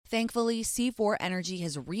Thankfully, C4 Energy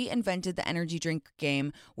has reinvented the energy drink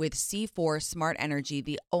game with C4 Smart Energy,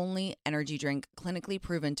 the only energy drink clinically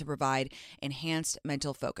proven to provide enhanced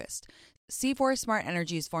mental focus. C4 Smart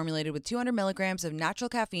Energy is formulated with 200 milligrams of natural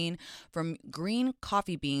caffeine from green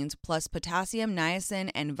coffee beans, plus potassium, niacin,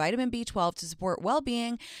 and vitamin B12 to support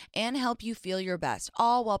well-being and help you feel your best,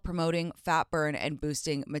 all while promoting fat burn and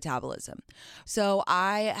boosting metabolism. So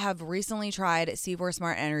I have recently tried C4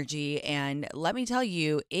 Smart Energy, and let me tell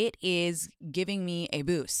you, it is giving me a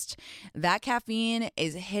boost. That caffeine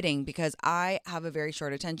is hitting because I have a very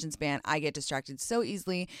short attention span. I get distracted so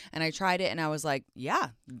easily, and I tried it and I was like,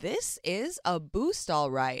 yeah, this is a boost,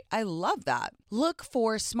 all right. I love that. Look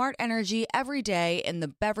for Smart Energy every day in the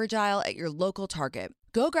beverage aisle at your local Target.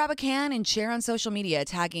 Go grab a can and share on social media,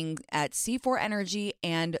 tagging at C4 Energy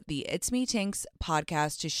and the It's Me Tinks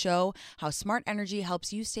podcast to show how Smart Energy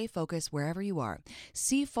helps you stay focused wherever you are.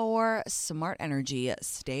 C4 Smart Energy,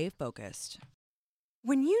 stay focused.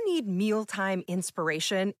 When you need mealtime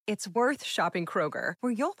inspiration, it's worth shopping Kroger,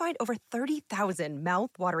 where you'll find over 30,000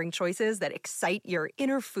 mouth-watering choices that excite your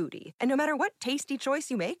inner foodie. And no matter what tasty choice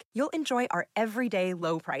you make, you'll enjoy our everyday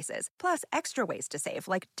low prices, plus extra ways to save,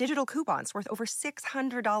 like digital coupons worth over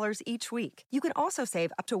 $600 each week. You can also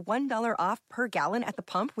save up to $1 off per gallon at the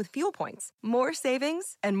pump with fuel points. More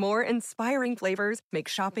savings and more inspiring flavors make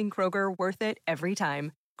shopping Kroger worth it every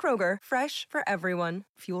time. Kroger, fresh for everyone.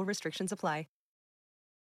 Fuel restrictions apply.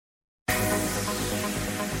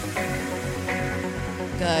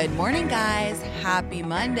 Good morning, guys. Happy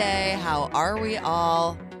Monday. How are we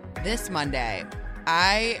all this Monday?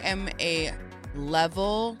 I am a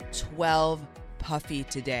level 12 puffy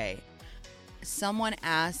today. Someone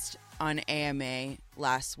asked on AMA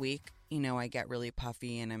last week, I get really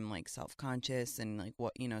puffy and I'm like self-conscious and like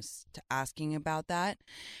what, asking about that.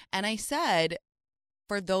 And I said,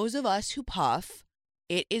 for those of us who puff,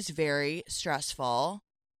 it is very stressful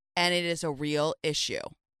and it is a real issue.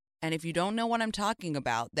 And if you don't know what I'm talking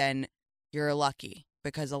about, then you're lucky,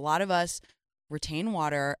 because a lot of us retain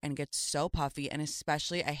water and get so puffy. And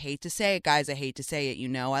especially, I hate to say it, guys, I hate to say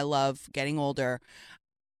it. I love getting older.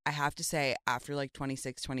 I have to say, after like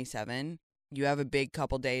 26, 27, you have a big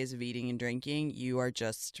couple days of eating and drinking, you are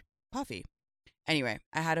just puffy. Anyway,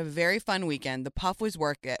 I had a very fun weekend. The puff was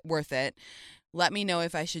worth it. Let me know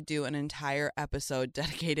if I should do an entire episode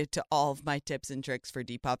dedicated to all of my tips and tricks for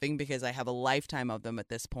depuffing, because I have a lifetime of them at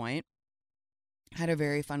this point. I had a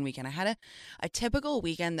very fun weekend. I had a typical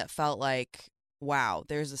weekend that felt like, wow,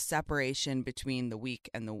 there's a separation between the week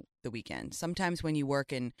and the weekend. Sometimes when you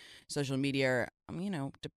work in social media,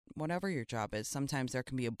 whatever your job is, sometimes there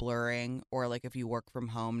can be a blurring, or like if you work from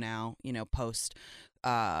home now, post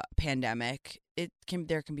pandemic,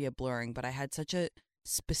 there can be a blurring. But I had such a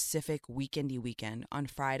specific weekendy weekend. On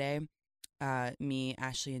Friday, me,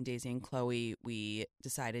 Ashley, and Daisy and Chloe, we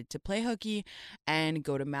decided to play hooky and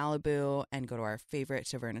go to Malibu and go to our favorite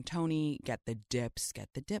Taverna Tony, get the dip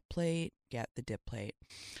plate,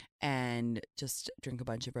 and just drink a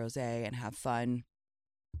bunch of rosé and have fun.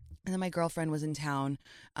 And then my girlfriend was in town.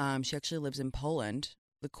 She actually lives in Poland.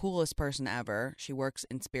 The coolest person ever. She works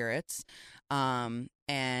in spirits.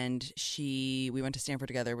 And we went to Stanford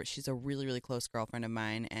together, but she's a really, really close girlfriend of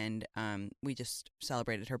mine. And we just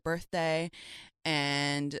celebrated her birthday.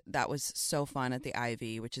 And that was so fun at the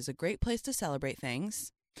Ivy, which is a great place to celebrate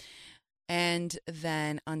things. And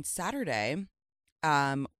then on Saturday,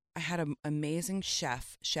 I had an amazing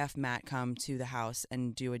chef Matt, come to the house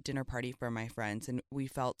and do a dinner party for my friends. And I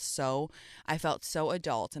felt so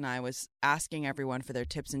adult, and I was asking everyone for their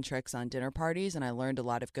tips and tricks on dinner parties, and I learned a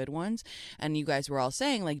lot of good ones. And you guys were all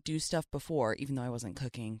saying, like, do stuff before, even though I wasn't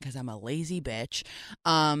cooking because I'm a lazy bitch.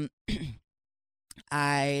 I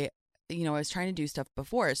was trying to do stuff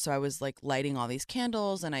before. So I was like lighting all these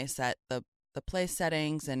candles, and I set the place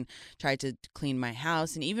settings and tried to clean my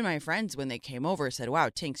house. And even my friends, when they came over, said, wow,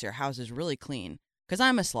 Tinks, your house is really clean. Because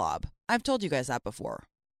I'm a slob. I've told you guys that before.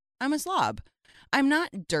 I'm a slob. I'm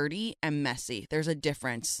not dirty and messy. There's a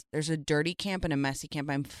difference. There's a dirty camp and a messy camp.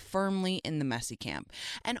 I'm firmly in the messy camp.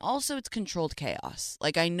 And also, it's controlled chaos.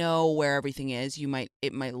 Like, I know where everything is.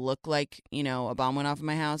 It might look like, a bomb went off in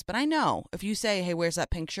my house, but I know if you say, hey, where's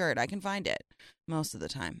that pink shirt? I can find it most of the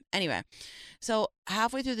time. Anyway, so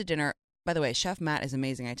halfway through the dinner, by the way, Chef Matt is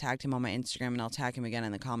amazing. I tagged him on my Instagram, and I'll tag him again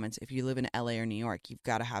in the comments. If you live in LA or New York, you've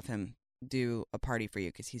got to have him do a party for you,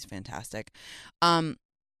 because he's fantastic.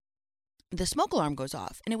 The smoke alarm goes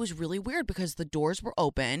off, and it was really weird because the doors were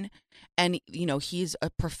open, and he's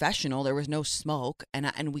a professional. There was no smoke,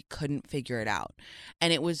 and we couldn't figure it out,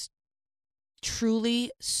 and it was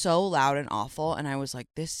truly so loud and awful. And I was like,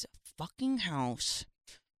 this fucking house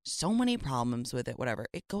so many problems with it, whatever.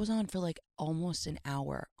 It goes on for like almost an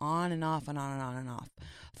hour, on and off and on and on and off.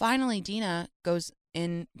 Finally,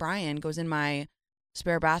 Brian goes in my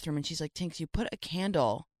spare bathroom and she's like, Tinks, you put a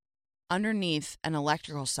candle underneath an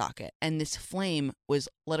electrical socket, and this flame was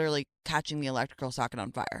literally catching the electrical socket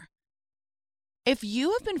on fire. If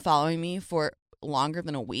you have been following me for longer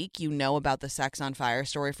than a week, you know about the sex on fire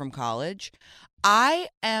story from college. I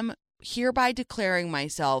am hereby declaring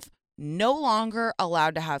myself no longer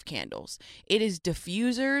allowed to have candles. It is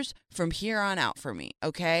diffusers from here on out for me,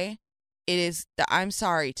 okay? I'm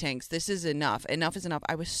sorry, Tinks. This is enough. Enough is enough.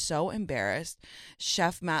 I was so embarrassed.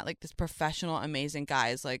 Chef Matt, like this professional, amazing guy,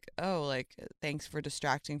 is like, oh, like, thanks for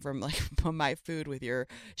distracting from like my food with your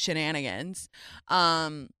shenanigans.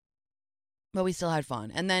 But we still had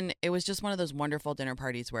fun. And then it was just one of those wonderful dinner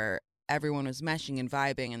parties where everyone was meshing and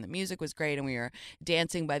vibing and the music was great and we were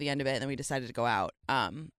dancing by the end of it, and then we decided to go out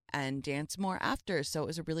and dance more after. So it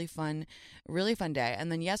was a really fun day.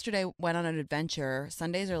 And then yesterday went on an adventure.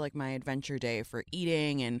 Sundays are like my adventure day for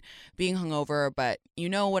eating and being hungover. But you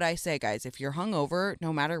know what I say, guys, if you're hungover,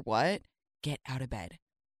 no matter what, get out of bed.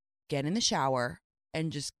 Get in the shower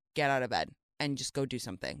and just get out of bed. And just go do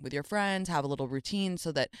something with your friends, have a little routine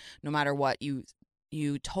so that no matter what, you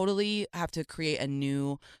totally have to create a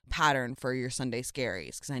new pattern for your Sunday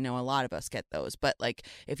scaries, because I know a lot of us get those. But like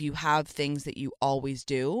if you have things that you always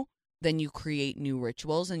do, then you create new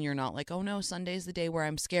rituals and you're not like, oh no, Sunday's the day where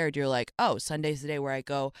I'm scared. You're like, oh, Sunday's the day where I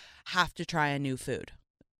have to try a new food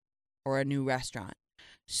or a new restaurant.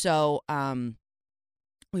 So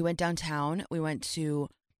we went downtown. We went to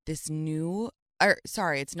this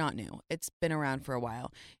it's not new. It's been around for a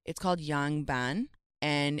while. It's called Yangban,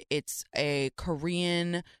 and it's a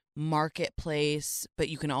Korean marketplace, but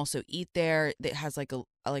you can also eat there. It has like a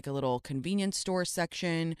little convenience store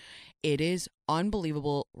section. It is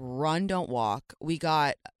unbelievable. Run, don't walk.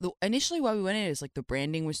 Initially why we went in is like the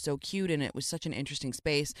branding was so cute and it was such an interesting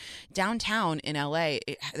space. Downtown in LA,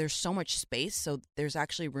 there's so much space, so there's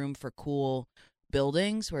actually room for cool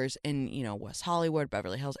buildings, whereas in West Hollywood,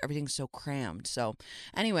 Beverly Hills, everything's so crammed. So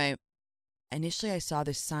anyway, initially I saw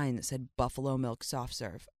this sign that said buffalo milk soft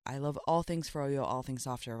serve. I love all things froyo, all things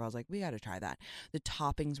soft serve. I was like, we got to try that. The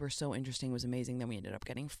toppings were so interesting. It was amazing. Then we ended up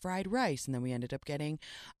getting fried rice, and then we ended up getting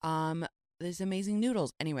these amazing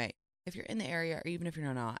noodles. Anyway, if you're in the area or even if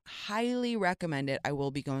you're not, highly recommend it. I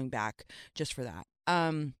will be going back just for that.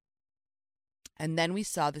 And then we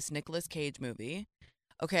saw this Nicolas Cage movie.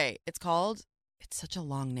 Okay, it's such a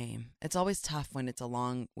long name. It's always tough when it's a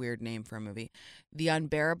long, weird name for a movie. The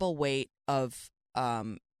Unbearable Weight of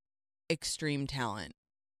Extreme Talent,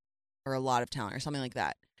 or a lot of talent, or something like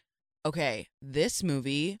that. Okay, this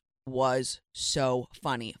movie was so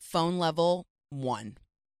funny. Phone level 1.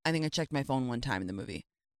 I think I checked my phone one time in the movie.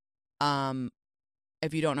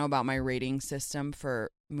 If you don't know about my rating system for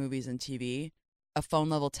movies and TV, a phone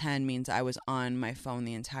level 10 means I was on my phone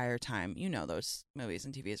the entire time. You know those movies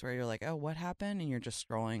and TVs where you're like, oh, what happened? And you're just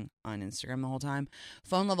scrolling on Instagram the whole time.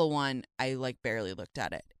 Phone level 1, I like barely looked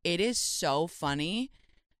at it. It is so funny.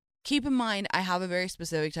 Keep in mind, I have a very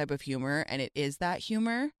specific type of humor, and it is that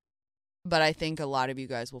humor. But I think a lot of you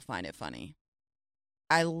guys will find it funny.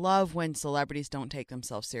 I love when celebrities don't take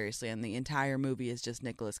themselves seriously, and the entire movie is just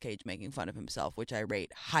Nicolas Cage making fun of himself, which I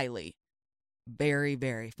rate highly. Very,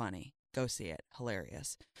 very funny. Go see it.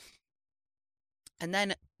 Hilarious. And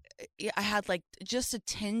then I had like just a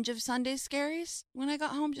tinge of Sunday scaries when I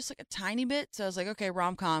got home, just like a tiny bit. So I was like, okay,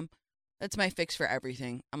 rom-com. That's my fix for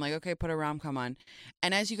everything. I'm like, okay, put a rom-com on.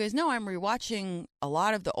 And as you guys know, I'm rewatching a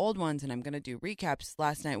lot of the old ones, and I'm going to do recaps.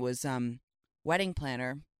 Last night was Wedding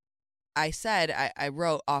Planner. I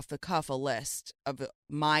wrote off the cuff a list of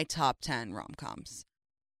my top 10 rom-coms.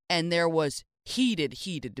 And there was heated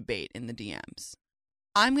debate in the DMs.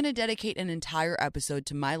 I'm going to dedicate an entire episode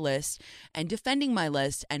to my list and defending my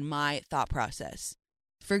list and my thought process.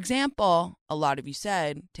 For example, a lot of you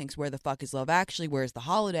said, Tinks, where the fuck is Love Actually? Where's The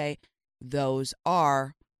Holiday? Those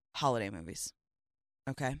are holiday movies.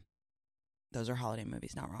 Okay? Those are holiday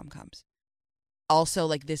movies, not rom-coms. Also,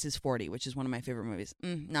 like This Is 40, which is one of my favorite movies.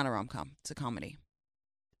 Not a rom-com. It's a comedy.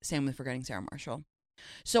 Same with Forgetting Sarah Marshall.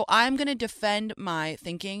 So I'm going to defend my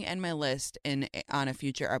thinking and my list on a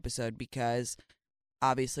future episode because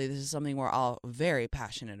obviously this is something we're all very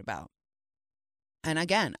passionate about. And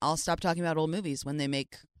again, I'll stop talking about old movies when they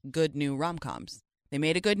make good new rom-coms. They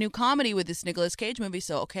made a good new comedy with this Nicolas Cage movie.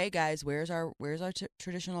 So, okay, guys, where's our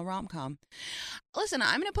traditional rom-com? Listen,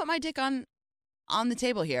 I'm going to put my dick on the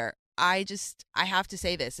table here. I have to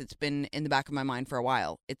say this. It's been in the back of my mind for a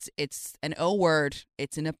while. It's an O word.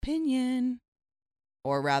 It's an opinion.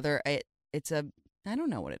 Or rather, it's a, I don't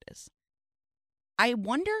know what it is. I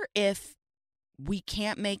wonder if we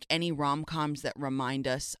can't make any rom-coms that remind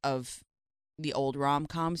us of the old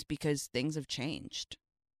rom-coms because things have changed.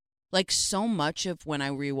 Like, so much of when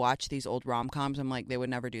I rewatch these old rom-coms, I'm like, they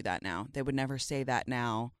would never do that now. They would never say that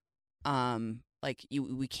now.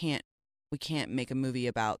 We can't make a movie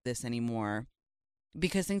about this anymore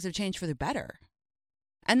because things have changed for the better.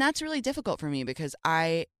 And that's really difficult for me because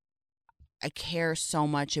I care so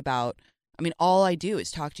much about, all I do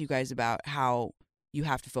is talk to you guys about how you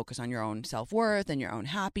have to focus on your own self-worth and your own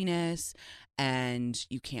happiness, and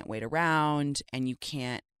you can't wait around, and you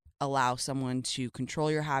can't allow someone to control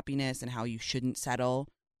your happiness, and how you shouldn't settle.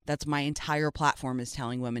 That's my entire platform, is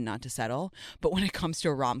telling women not to settle. But when it comes to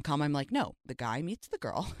a rom-com, I'm like, no, the guy meets the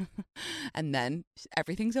girl and then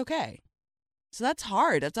everything's okay. So that's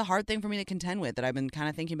hard. That's a hard thing for me to contend with that I've been kind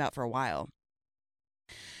of thinking about for a while.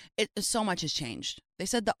 So much has changed. They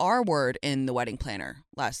said the R word in The Wedding Planner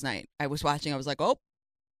last night. I was watching. I was like, oh,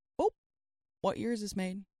 what year is this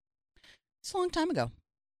made? It's a long time ago.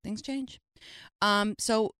 Things change.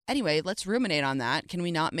 So anyway, let's ruminate on that. Can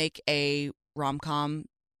we not make a rom-com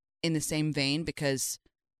in the same vein because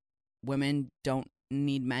women don't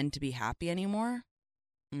need men to be happy anymore?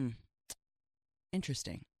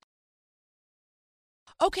 Interesting.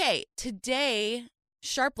 Okay, today,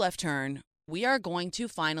 sharp left turn, we are going to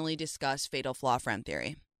finally discuss fatal flaw friend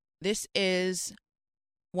theory. This is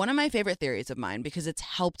one of my favorite theories of mine because it's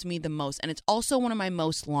helped me the most, and it's also one of my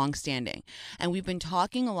most long-standing. And we've been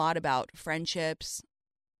talking a lot about friendships,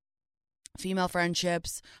 female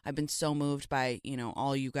friendships. I've been so moved by,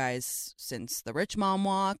 all you guys since the Rich Mom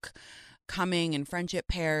Walk, coming in friendship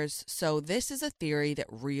pairs. So this is a theory that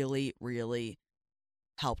really, really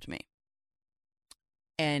helped me.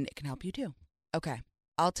 And it can help you too. Okay,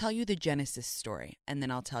 I'll tell you the genesis story, and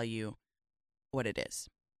then I'll tell you what it is.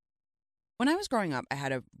 When I was growing up, I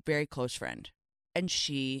had a very close friend, and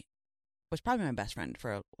she was probably my best friend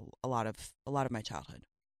for a lot of my childhood.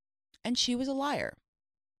 And she was a liar.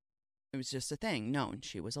 It was just a thing known.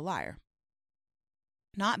 She was a liar.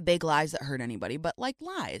 Not big lies that hurt anybody, but like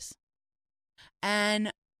lies.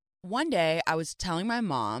 And one day I was telling my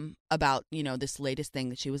mom about, this latest thing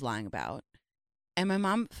that she was lying about. And my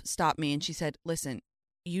mom stopped me and she said, listen,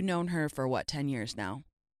 you've known her for 10 years now.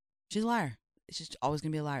 She's a liar. She's always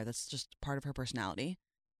going to be a liar. That's just part of her personality.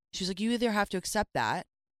 She's like, you either have to accept that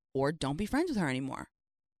or don't be friends with her anymore.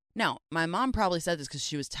 Now, my mom probably said this because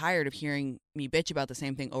she was tired of hearing me bitch about the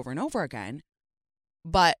same thing over and over again.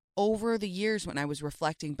 But over the years, when I was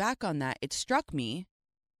reflecting back on that, it struck me,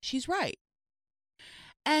 she's right.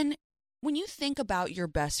 And when you think about your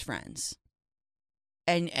best friends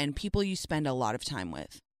and people you spend a lot of time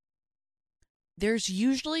with, there's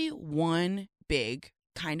usually one big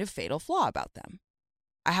kind of fatal flaw about them.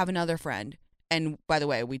 I have another friend, and by the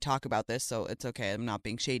way, we talk about this, so it's okay. I'm not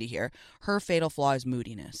being shady here. Her fatal flaw is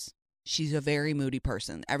moodiness. She's a very moody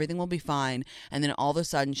person. Everything will be fine, and then all of a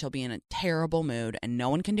sudden she'll be in a terrible mood, and no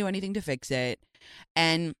one can do anything to fix it.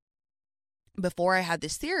 And before I had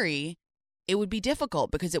this theory, it would be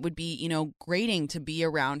difficult because it would be, grating to be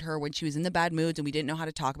around her when she was in the bad moods and we didn't know how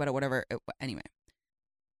to talk about it, whatever. Anyway,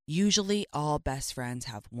 usually all best friends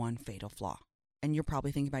have one fatal flaw. And you're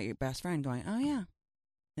probably thinking about your best friend going, oh,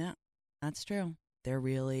 yeah, that's true. They're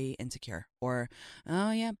really insecure. Or, oh,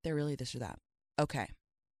 yeah, they're really this or that. Okay.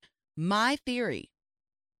 My theory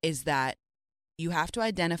is that you have to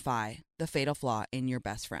identify the fatal flaw in your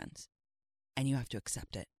best friends, and you have to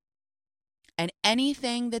accept it. And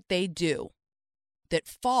anything that they do that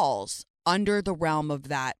falls under the realm of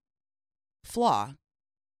that flaw,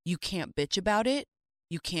 you can't bitch about it.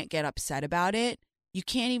 You can't get upset about it. You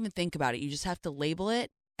can't even think about it. You just have to label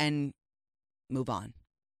it and move on.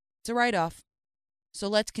 It's a write-off. So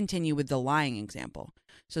let's continue with the lying example.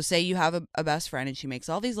 So say you have a best friend and she makes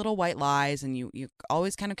all these little white lies and you're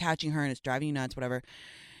always kind of catching her and it's driving you nuts, whatever.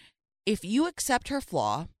 If you accept her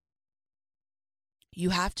flaw,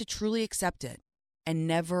 you have to truly accept it and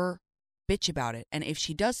never bitch about it. And if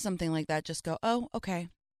she does something like that, just go, oh, okay.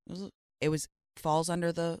 It falls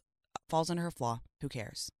under her flaw. Who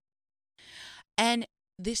cares? And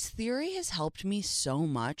this theory has helped me so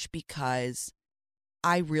much because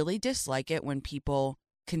I really dislike it when people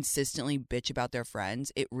consistently bitch about their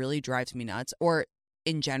friends. It really drives me nuts. Or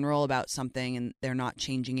in general about something and they're not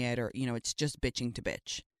changing it, or, it's just bitching to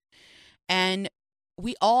bitch. And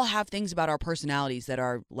we all have things about our personalities that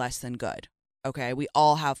are less than good. Okay? We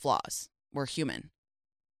all have flaws. We're human.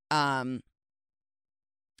 And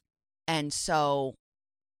so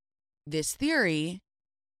this theory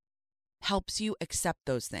helps you accept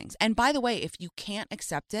those things. And by the way, if you can't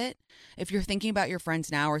accept it, if you're thinking about your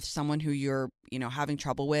friends now or someone who you're, having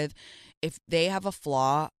trouble with, if they have a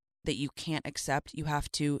flaw that you can't accept, you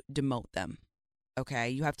have to demote them. Okay?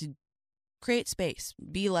 You have to create space,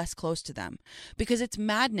 be less close to them, because it's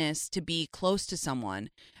madness to be close to someone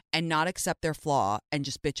and not accept their flaw and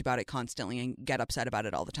just bitch about it constantly and get upset about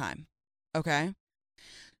it all the time. Okay?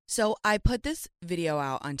 So I put this video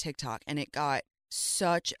out on TikTok and it got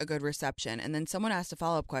such a good reception. And then someone asked a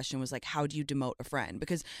follow-up question, was like, how do you demote a friend?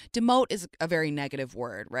 Because demote is a very negative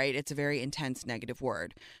word, right? It's a very intense negative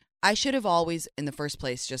word. I should have always, in the first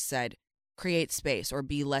place, just said, create space or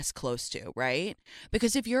be less close to, right?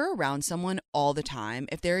 Because if you're around someone all the time,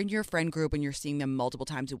 if they're in your friend group and you're seeing them multiple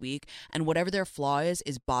times a week and whatever their flaw is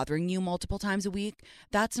bothering you multiple times a week,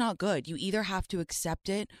 that's not good. You either have to accept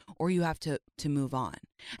it or you have to move on.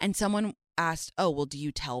 And someone asked, oh, well, do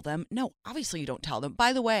you tell them? No, obviously you don't tell them.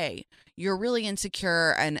 By the way, you're really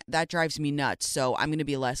insecure and that drives me nuts, so I'm going to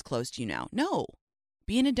be less close to you now. No,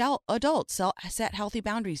 be an adult, set healthy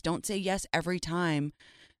boundaries. Don't say yes every time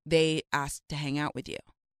they ask to hang out with you.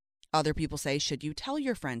 Other people say, should you tell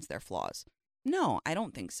your friends their flaws? No, I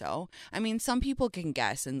don't think so. I mean, some people can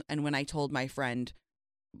guess. And when I told my friend,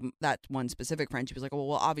 that one specific friend, she was like,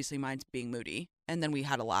 well, obviously mine's being moody. And then we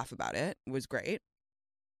had a laugh about it. It was great.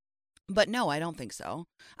 But no, I don't think so.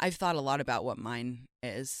 I've thought a lot about what mine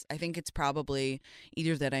is. I think it's probably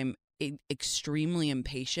either that I'm extremely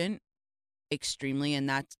impatient, and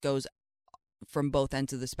that goes from both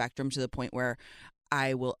ends of the spectrum to the point where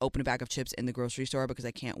I will open a bag of chips in the grocery store because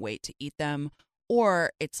I can't wait to eat them.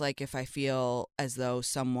 Or it's like if I feel as though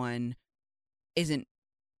someone isn't,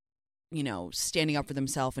 standing up for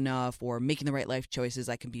themselves enough or making the right life choices,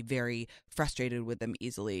 I can be very frustrated with them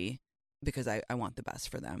easily because I want the best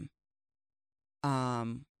for them.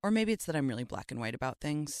 Or maybe it's that I'm really black and white about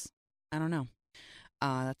things. I don't know.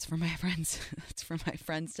 That's for my friends. That's for my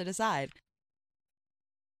friends to decide.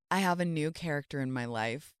 I have a new character in my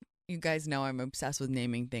life. You guys know I'm obsessed with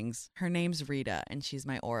naming things. Her name's Rita, and she's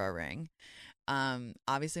my Aura ring.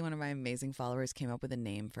 Obviously, one of my amazing followers came up with a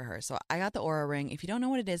name for her. So I got the Aura ring. If you don't know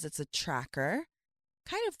what it is, it's a tracker,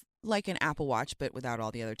 kind of like an Apple Watch, but without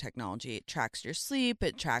all the other technology. It tracks your sleep.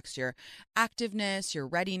 It tracks your activeness, your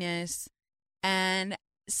readiness. And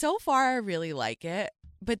so far, I really like it.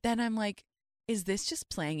 But then I'm like, is this just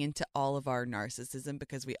playing into all of our narcissism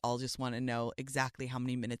because we all just want to know exactly how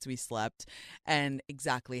many minutes we slept and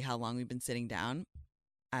exactly how long we've been sitting down?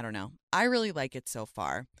 I don't know. I really like it so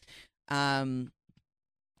far. The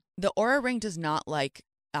Aura ring does not like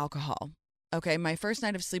alcohol. Okay, my first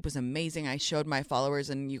night of sleep was amazing. I showed my followers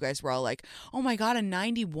and you guys were all like, oh my God, a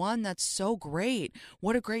 91. That's so great.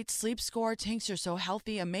 What a great sleep score. Tinks, you're so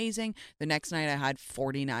healthy. Amazing. The next night I had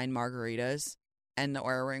 49 margaritas. And the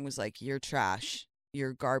Aura ring was like, you're trash.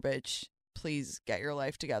 You're garbage. Please get your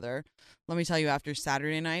life together. Let me tell you, after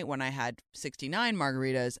Saturday night, when I had 69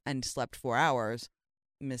 margaritas and slept 4 hours,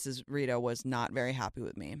 Mrs. Rita was not very happy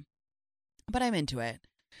with me. But I'm into it.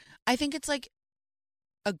 I think it's like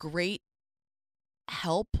a great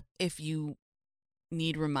help if you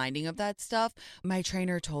need reminding of that stuff. My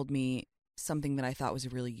trainer told me something that I thought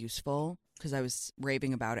was really useful because I was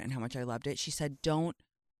raving about it and how much I loved it. She said, don't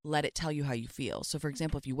let it tell you how you feel. So, for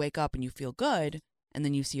example, if you wake up and you feel good and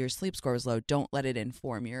then you see your sleep score is low, don't let it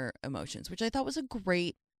inform your emotions, which I thought was a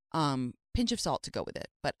great pinch of salt to go with it.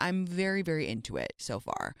 But I'm very, very into it so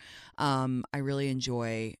far. I really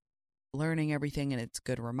enjoy learning everything, and it's a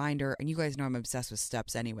good reminder. And you guys know I'm obsessed with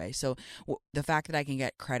steps anyway. So the fact that I can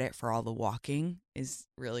get credit for all the walking is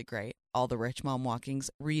really great. All the Rich Mom walkings.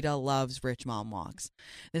 Rita loves Rich Mom walks.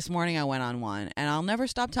 This morning I went on one, and I'll never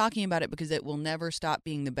stop talking about it because it will never stop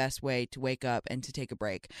being the best way to wake up and to take a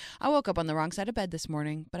break. I woke up on the wrong side of bed this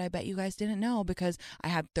morning, but I bet you guys didn't know because I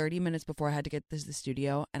had 30 minutes before I had to get to the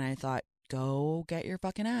studio, and I thought, go get your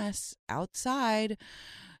fucking ass outside.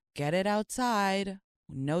 Get it outside.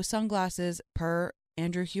 No sunglasses, per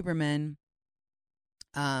Andrew Huberman,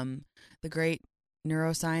 the great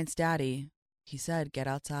neuroscience daddy. He said, get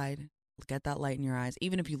outside, get that light in your eyes,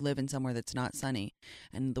 even if you live in somewhere that's not sunny.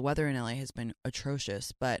 And the weather in LA has been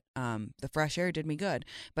atrocious, but the fresh air did me good.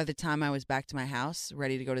 By the time I was back to my house,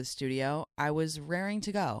 ready to go to the studio, I was raring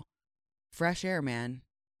to go. Fresh air, man.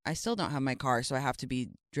 I still don't have my car, so I have to be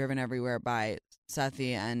driven everywhere by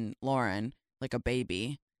Sethi and Lauren like a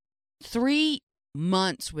baby. 3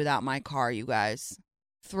 months without my car, you guys.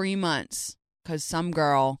 3 months. Because some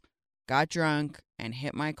girl got drunk and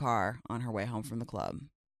hit my car on her way home from the club.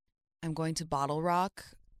 I'm going to Bottle Rock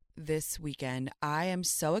this weekend. I am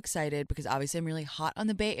so excited because obviously I'm really hot on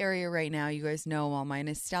the Bay Area right now. You guys know all my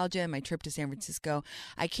nostalgia and my trip to San Francisco.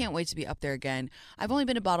 I can't wait to be up there again. I've only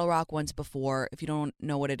been to Bottle Rock once before. If you don't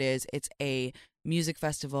know what it is, it's a music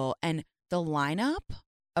festival. And the lineup,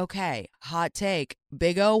 okay, hot take,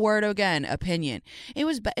 big O word again, opinion.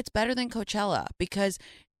 It's better than Coachella because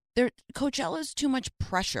Coachella's too much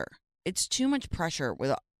pressure. It's too much pressure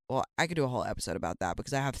with. Well, I could do a whole episode about that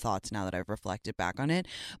because I have thoughts now that I've reflected back on it.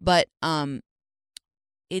 But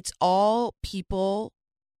it's all people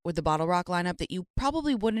with the Bottle Rock lineup that you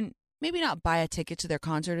probably wouldn't, maybe not buy a ticket to their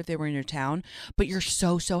concert if they were in your town, but you're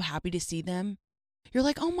so happy to see them. You're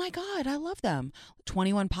like, oh my God, I love them.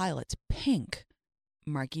 21 Pilots, Pink,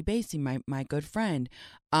 Marky Basie, my good friend.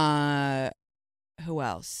 Who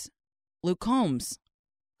else? Luke Combs.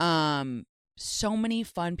 So many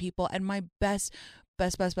fun people, and my best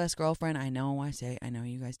girlfriend. I know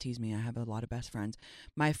you guys tease me. I have a lot of best friends.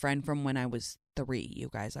 My friend from when I was 3, you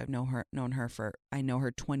guys. I've known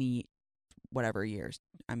her 20 whatever years.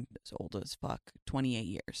 I'm as old as fuck. 28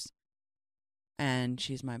 years. And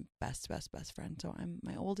she's my best friend. So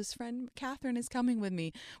my oldest friend, Catherine, is coming with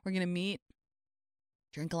me. We're going to meet,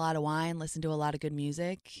 drink a lot of wine, listen to a lot of good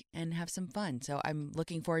music, and have some fun. So I'm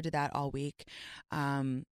looking forward to that all week.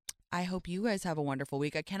 I hope you guys have a wonderful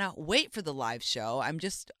week. I cannot wait for the live show. I'm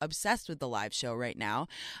just obsessed with the live show right now.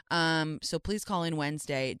 So please call in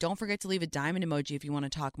Wednesday. Don't forget to leave a diamond emoji if you want to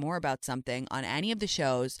talk more about something on any of the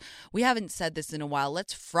shows. We haven't said this in a while.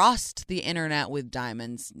 Let's frost the internet with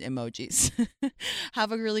diamonds emojis.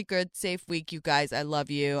 Have a really good, safe week, you guys. I love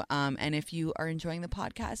you. And if you are enjoying the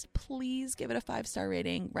podcast, please give it a 5-star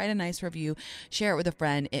rating. Write a nice review. Share it with a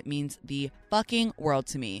friend. It means the fucking world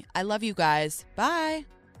to me. I love you guys. Bye.